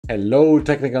Hello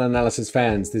technical analysis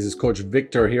fans, this is Coach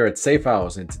Victor here at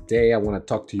Safehouse, and today I want to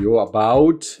talk to you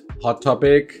about hot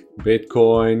topic,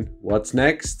 Bitcoin. What's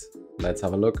next? Let's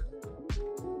have a look.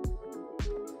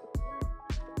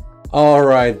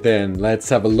 Alright then, let's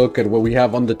have a look at what we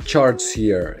have on the charts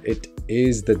here. It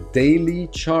is the daily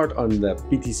chart on the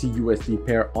BTC USD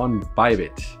pair on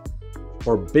Bybit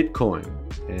for Bitcoin.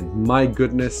 And my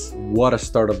goodness, what a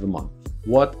start of the month.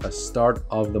 What a start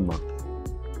of the month.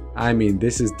 I mean,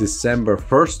 this is December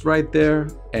 1st right there,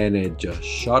 and it just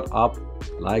shot up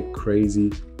like crazy,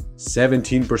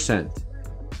 17%.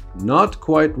 Not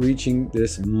quite reaching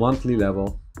this monthly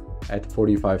level at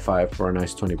 45.5 for a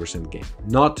nice 20% gain.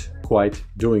 Not quite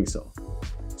doing so.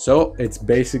 So it's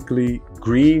basically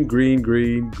green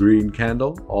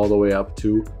candle all the way up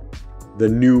to the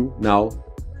new, now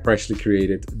freshly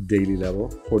created daily level,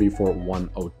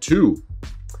 44,102.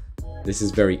 This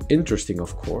is very interesting,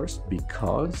 of course,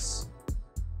 because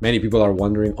many people are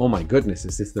wondering, oh my goodness,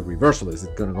 is this the reversal? Is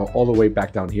it going to go all the way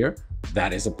back down here?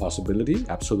 That is a possibility,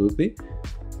 absolutely.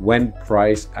 When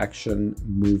price action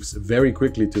moves very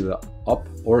quickly to the up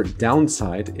or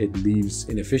downside, it leaves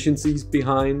inefficiencies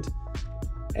behind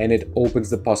and it opens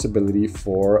the possibility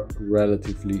for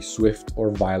relatively swift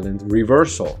or violent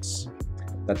reversals.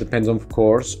 That depends, of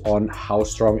course, on how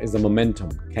strong is the momentum.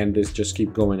 Can this just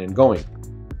keep going and going?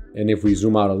 And if we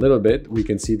zoom out a little bit, we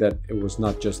can see that it was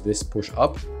not just this push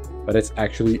up, but it's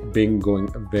actually been going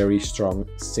very strong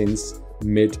since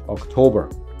mid-October.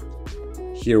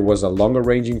 Here was a longer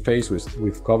ranging phase.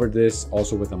 We've covered this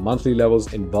also with the monthly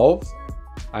levels involved.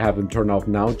 I have them turned off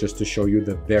now just to show you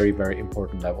the very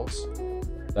important levels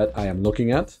that I am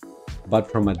looking at. But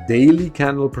from a daily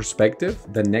candle perspective,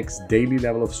 the next daily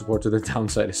level of support to the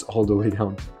downside is all the way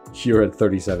down here at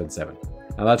 37.7.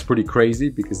 Now that's pretty crazy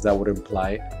because that would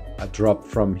imply a drop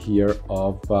from here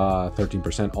of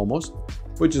 13% almost,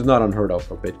 which is not unheard of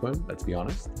for Bitcoin, let's be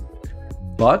honest.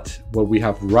 But what we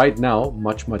have right now,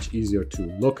 much easier to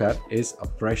look at, is a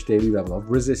fresh daily level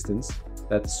of resistance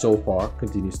that so far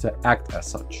continues to act as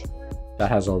such.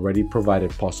 That has already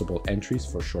provided possible entries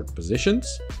for short positions.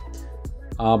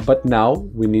 But now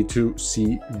we need to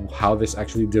see how this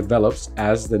actually develops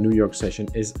as the New York session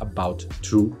is about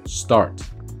to start.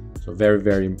 So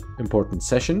very important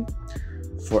session,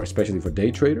 especially for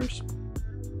day traders.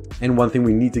 And one thing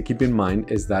we need to keep in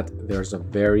mind is that there's a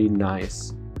very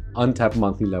nice untapped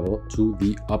monthly level to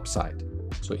the upside.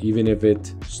 So even if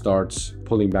it starts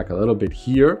pulling back a little bit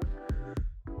here,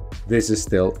 this is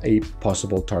still a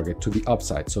possible target to the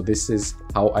upside. So this is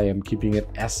how I am keeping it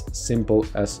as simple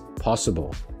as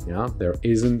possible. Yeah, there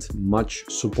isn't much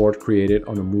support created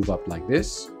on a move up like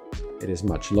this. It is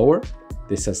much lower.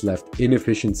 This has left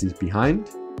inefficiencies behind.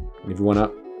 And if you want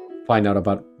to find out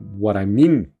about what I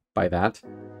mean by that,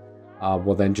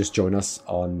 well then just join us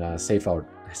on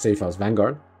Safehouse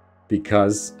Vanguard,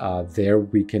 because there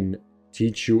we can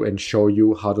teach you and show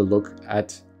you how to look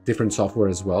at different software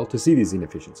as well to see these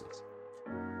inefficiencies.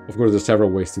 Of course, there's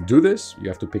several ways to do this. You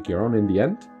have to pick your own in the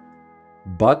end,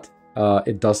 but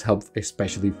it does help,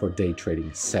 especially for day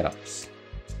trading setups.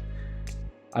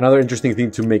 Another interesting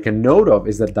thing to make a note of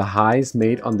is that the highs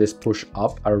made on this push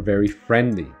up are very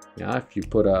friendly. Yeah, if you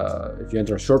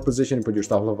enter a short position and put your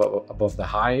stop loss above the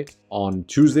high on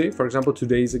Tuesday, for example, 2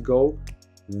 days ago,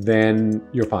 then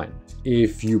you're fine.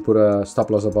 If you put a stop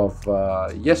loss above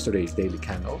yesterday's daily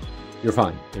candle, you're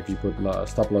fine. If you put a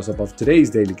stop loss above today's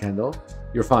daily candle,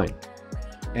 you're fine.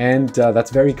 And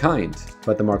that's very kind,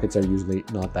 but the markets are usually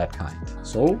not that kind.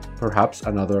 So perhaps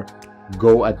another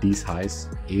go at these highs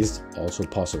is also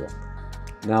possible.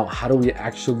 Now, how do we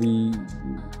actually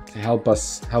help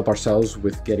ourselves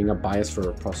with getting a bias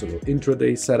for possible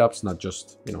intraday setups, not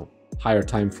just, higher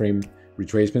time frame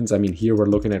retracements? I mean, here we're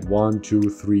looking at 1, 2,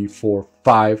 3, 4,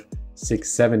 5, 6,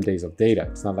 7 days of data.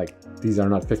 It's not like these are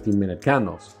not 15-minute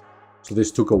candles. So this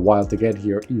took a while to get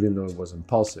here, even though it was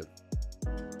impulsive.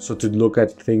 So to look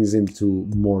at things into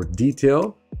more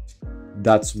detail,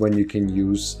 that's when you can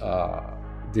use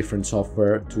different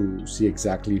software to see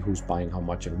exactly who's buying how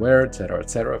much and where, etc.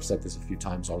 I've said this a few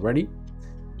times already.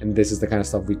 And this is the kind of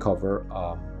stuff we cover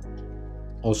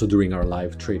also during our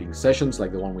live trading sessions,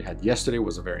 like the one we had yesterday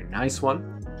was a very nice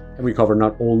one. And we cover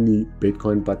not only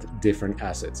Bitcoin, but different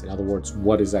assets. In other words,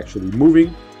 what is actually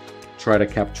moving, try to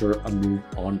capture a move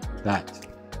on that.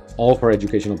 All for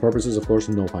educational purposes, of course,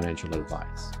 no financial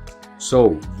advice. So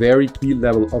very key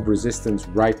level of resistance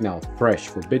right now, fresh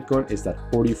for Bitcoin, is that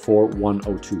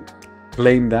 44,102.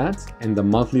 Claim that, and the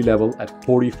monthly level at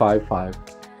 45.5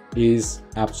 is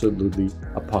absolutely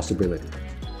a possibility.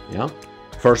 Yeah.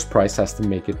 First, price has to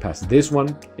make it past this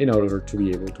one in order to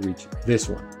be able to reach this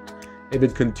one. if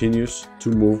it continues to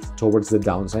move towards the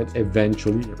downside,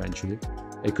 eventually,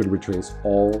 it could retrace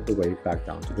all the way back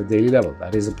down to the daily level.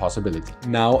 That is a possibility.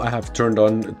 Now I have turned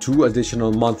on 2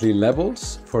 additional monthly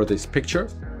levels for this picture.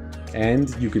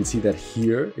 And you can see that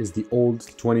here is the old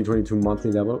 2022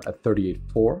 monthly level at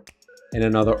 38.4 and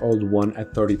another old one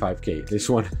at 35K. This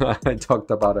one I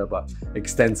talked about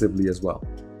extensively as well.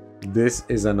 This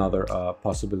is another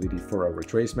possibility for a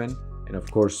retracement. And of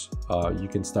course, you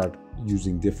can start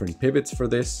using different pivots for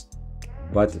this.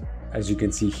 But as you can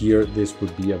see here, this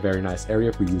would be a very nice area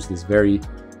if we use this very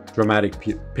dramatic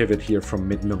pivot here from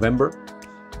mid-November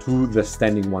to the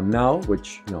standing one now,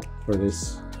 which, you know, for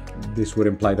this would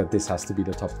imply that this has to be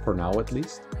the top for now at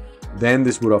least. Then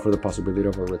this would offer the possibility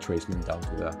of a retracement down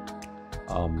to the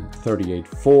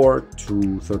 38.4 to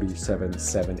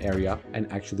 37.7 area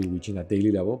and actually reaching that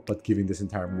daily level, but giving this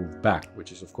entire move back,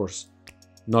 which is of course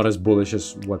not as bullish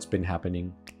as what's been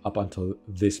happening up until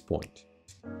this point.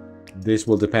 This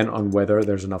will depend on whether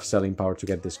there's enough selling power to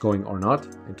get this going or not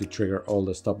and to trigger all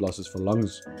the stop losses for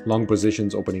long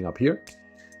positions opening up here.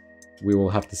 We will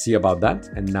have to see about that.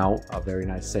 And now a very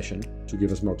nice session to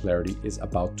give us more clarity is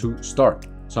about to start.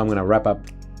 So I'm going to wrap up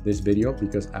this video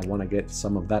because I want to get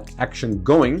some of that action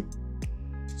going.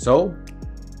 So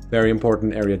very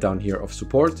important area down here of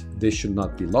support. This should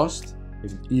not be lost.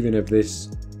 Even if this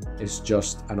is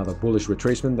just another bullish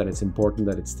retracement, then it's important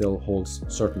that it still holds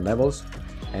certain levels.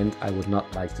 And I would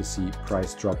not like to see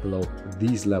price drop below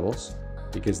these levels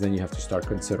because then you have to start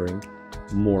considering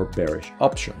more bearish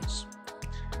options.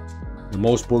 The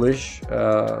most bullish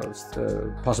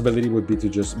possibility would be to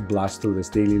just blast through this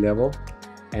daily level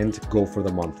and go for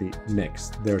the monthly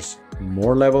next. There's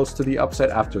more levels to the upside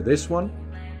after this one,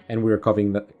 and we're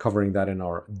covering that in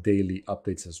our daily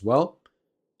updates as well.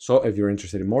 So if you're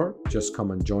interested in more, just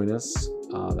come and join us.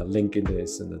 The link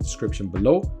is in the description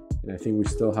below. And I think we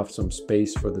still have some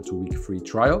space for the 2-week free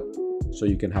trial. So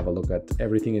you can have a look at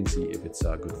everything and see if it's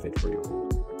a good fit for you.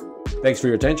 Thanks for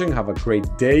your attention. Have a great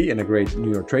day and a great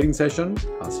New York trading session.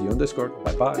 I'll see you on Discord.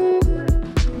 Bye-bye.